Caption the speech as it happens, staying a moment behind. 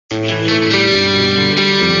Welcome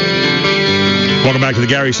back to the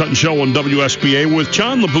Gary Sutton Show on WSBA with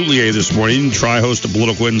John LeBouttlier this morning, tri-host of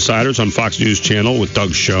Political Insiders on Fox News Channel with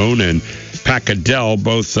Doug Schoen and Pat Caddell,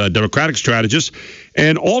 both Democratic strategists,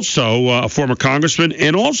 and also a former congressman,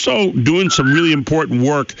 and also doing some really important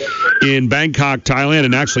work in Bangkok, Thailand,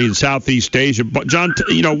 and actually in Southeast Asia. But, John,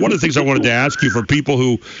 one of the things I wanted to ask you for people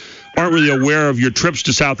who aren't really aware of your trips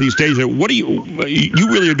to Southeast Asia, you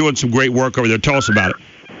really are doing some great work over there. Tell us about it.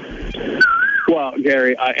 Well,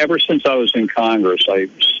 Gary, ever since I was in Congress, I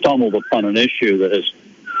stumbled upon an issue that has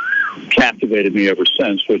captivated me ever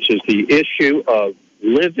since, which is the issue of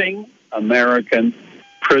living American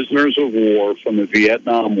prisoners of war from the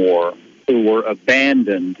Vietnam War who were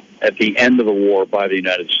abandoned at the end of the war by the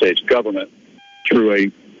United States government through a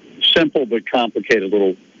simple but complicated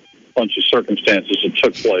little bunch of circumstances that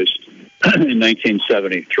took place in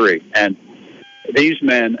 1973. And these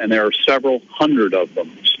men, and there are several hundred of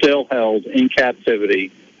them, still held in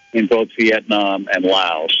captivity in both Vietnam and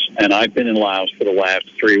Laos. And I've been in Laos for the last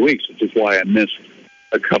 3 weeks, which is why I missed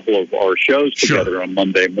a couple of our shows together on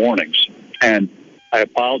Monday mornings. And I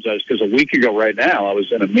apologize because a week ago right now I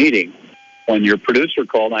was in a meeting when your producer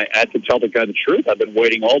called, and I had to tell the guy the truth. I've been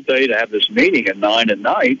waiting all day to have this meeting at 9 at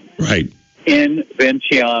night in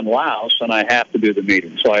Vientiane, Laos, and I have to do the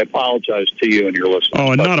meeting. So I apologize to you and your listeners.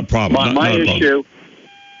 Oh, not a problem. My issue,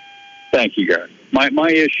 thank you, Gary. My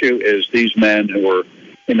issue is these men who are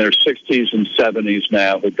in their 60s and 70s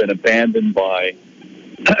now who've been abandoned by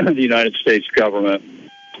the United States government.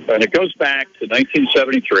 And it goes back to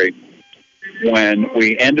 1973 when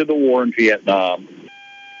we ended the war in Vietnam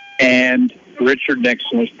and Richard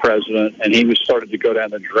Nixon was president, and he was started to go down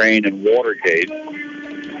the drain in Watergate.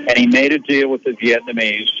 And he made a deal with the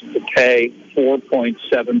Vietnamese to pay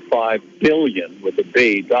 $4.75 billion with a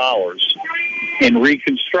B dollars in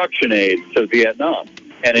reconstruction aid to Vietnam.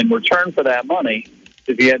 And in return for that money,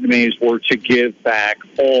 the Vietnamese were to give back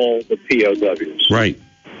all the POWs. Right.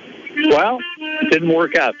 Well, it didn't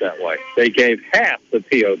work out that way. They gave half the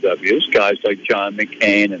POWs, guys like John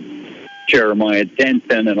McCain and Jeremiah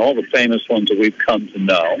Denton and all the famous ones that we've come to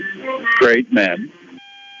know, great men.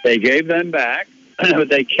 They gave them back, but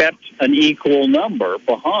they kept an equal number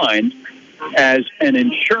behind as an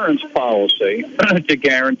insurance policy to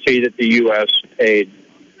guarantee that the U.S. paid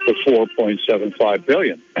the $4.75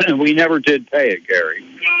 billion. We never did pay it, Gary.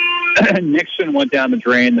 Nixon went down the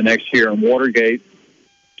drain the next year in Watergate,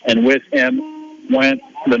 and with him went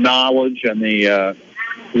the knowledge and the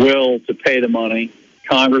will to pay the money.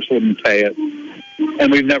 Congress wouldn't pay it,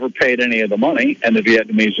 and we've never paid any of the money, and the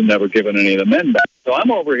Vietnamese have never given any of the men back. So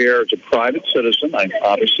I'm over here as a private citizen. I'm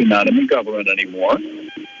obviously not in the government anymore.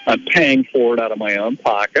 I'm paying for it out of my own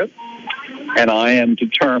pocket, and I am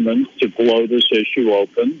determined to blow this issue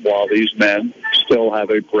open while these men still have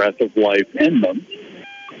a breath of life in them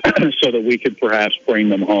so that we could perhaps bring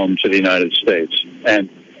them home to the United States. And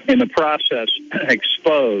in the process,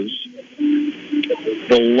 expose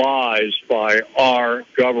the lies by our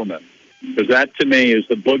government. Because that, to me, is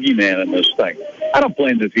the boogeyman in this thing. I don't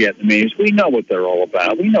blame the Vietnamese. We know what they're all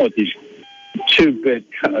about. We know what these two big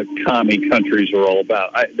commie countries are all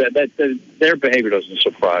about. Their behavior doesn't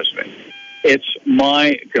surprise me. It's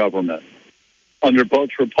my government, under both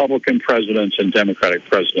Republican presidents and Democratic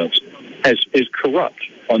presidents, is corrupt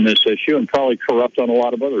on this issue and probably corrupt on a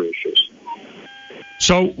lot of other issues.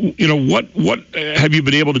 So, what have you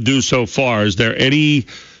been able to do so far? Is there any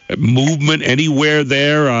movement anywhere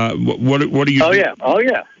there? What are you? Oh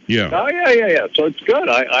yeah. So it's good.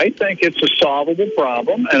 I think it's a solvable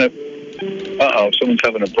problem. And if someone's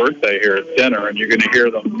having a birthday here at dinner, and you're going to hear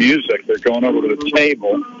the music, they're going over to the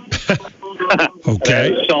table. Okay.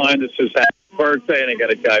 And a sign that says happy birthday, and they got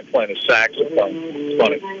a guy playing a saxophone. It's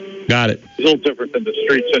funny. Got it. It's a little different than the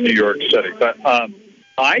streets in New York City, but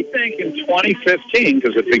I think in 2015,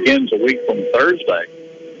 because it begins a week from Thursday,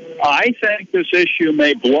 I think this issue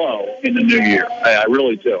may blow in the new year. I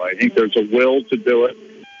really do. I think there's a will to do it,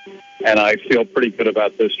 and I feel pretty good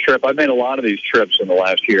about this trip. I've made a lot of these trips in the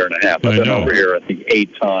last year and a half. I've been over here, I think,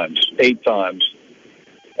 8 times,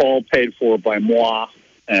 all paid for by moi,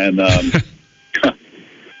 and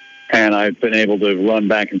and I've been able to run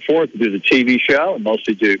back and forth to do the TV show and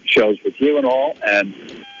mostly do shows with you and all, and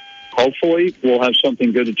hopefully we'll have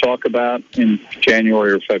something good to talk about in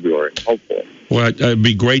January or February, hopefully. Well, it'd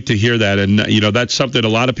be great to hear that, and that's something a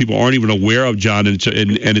lot of people aren't even aware of, John, and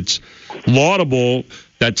it's laudable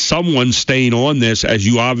that someone's staying on this, as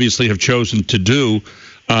you obviously have chosen to do,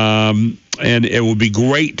 and it would be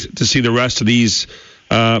great to see the rest of these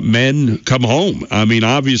men come home. I mean,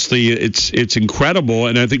 obviously, it's incredible,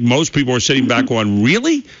 and I think most people are sitting back going,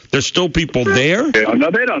 really? There's still people there?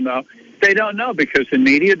 No, they don't know. They don't know because the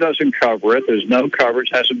media doesn't cover it. There's no coverage.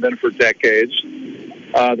 Hasn't been for decades.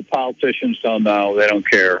 The politicians don't know. They don't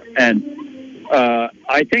care. And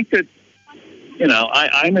I think that,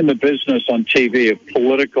 I'm in the business on TV of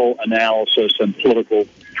political analysis and political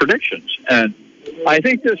predictions. And I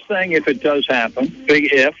think this thing, if it does happen,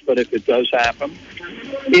 big if, but if it does happen,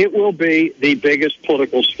 it will be the biggest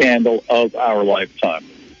political scandal of our lifetime.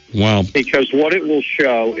 Wow. Because what it will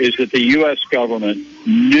show is that the U.S. government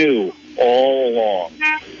knew all along,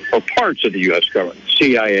 or parts of the U.S. government,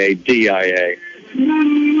 CIA, DIA,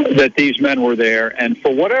 that these men were there. And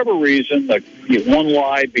for whatever reason, one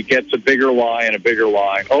lie begets a bigger lie and a bigger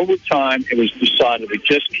lie. Over time, it was decided we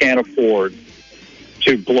just can't afford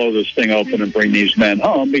to blow this thing open and bring these men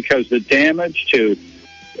home because the damage to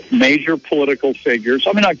major political figures.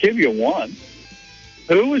 I mean, I'll give you one.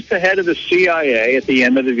 Who was the head of the CIA at the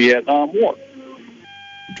end of the Vietnam War?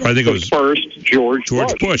 I think it was first George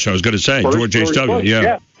Bush. I was going to say George H.W.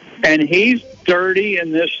 Yeah. And he's dirty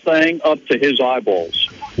in this thing up to his eyeballs.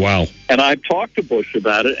 Wow. And I've talked to Bush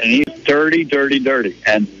about it, and he's dirty, dirty, dirty.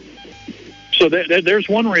 And so there's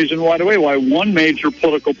one reason, by the way, why one major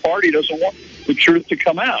political party doesn't want the truth to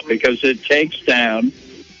come out, because it takes down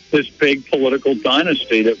this big political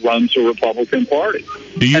dynasty that runs the Republican Party.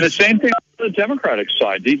 And the same thing on the Democratic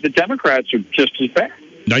side. The Democrats are just as bad.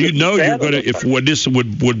 Now, you're going to, if when this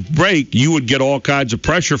would break, you would get all kinds of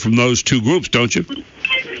pressure from those two groups, don't you?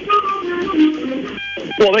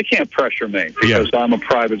 Well, they can't pressure me because I'm a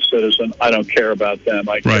private citizen. I don't care about them.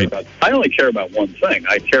 I only care about one thing.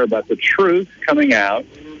 I care about the truth coming out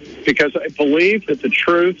because I believe that the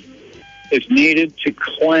truth is needed to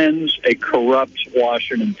cleanse a corrupt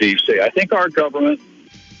Washington, D.C. I think our government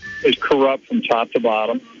is corrupt from top to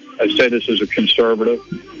bottom. I say this as a conservative.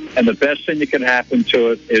 And the best thing that can happen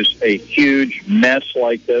to it is a huge mess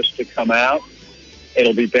like this to come out.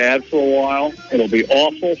 It'll be bad for a while. It'll be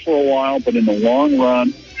awful for a while. But in the long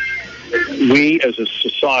run, we as a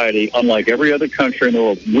society, unlike every other country in the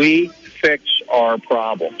world, we fix our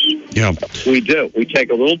problems. Yeah. We do. We take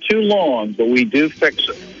a little too long, but we do fix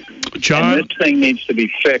it. John, and this thing needs to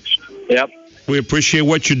be fixed. Yep. We appreciate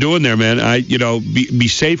what you're doing there, man. Be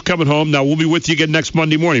safe coming home. Now, we'll be with you again next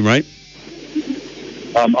Monday morning, right?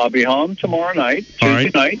 I'll be home tomorrow night,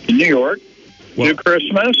 Tuesday night in New York. Do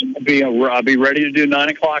Christmas. I'll be ready to do 9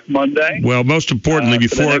 o'clock Monday. Well, most importantly,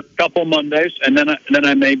 before a couple Mondays, and then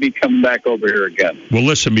I may be coming back over here again. Well,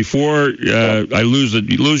 listen, before I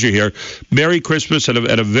lose you here, Merry Christmas and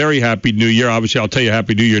a very Happy New Year. Obviously, I'll tell you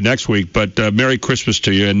Happy New Year next week, but Merry Christmas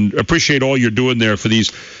to you, and appreciate all you're doing there for these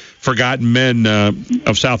forgotten men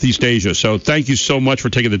of Southeast Asia. So thank you so much for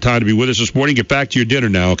taking the time to be with us this morning. Get back to your dinner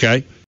now, okay?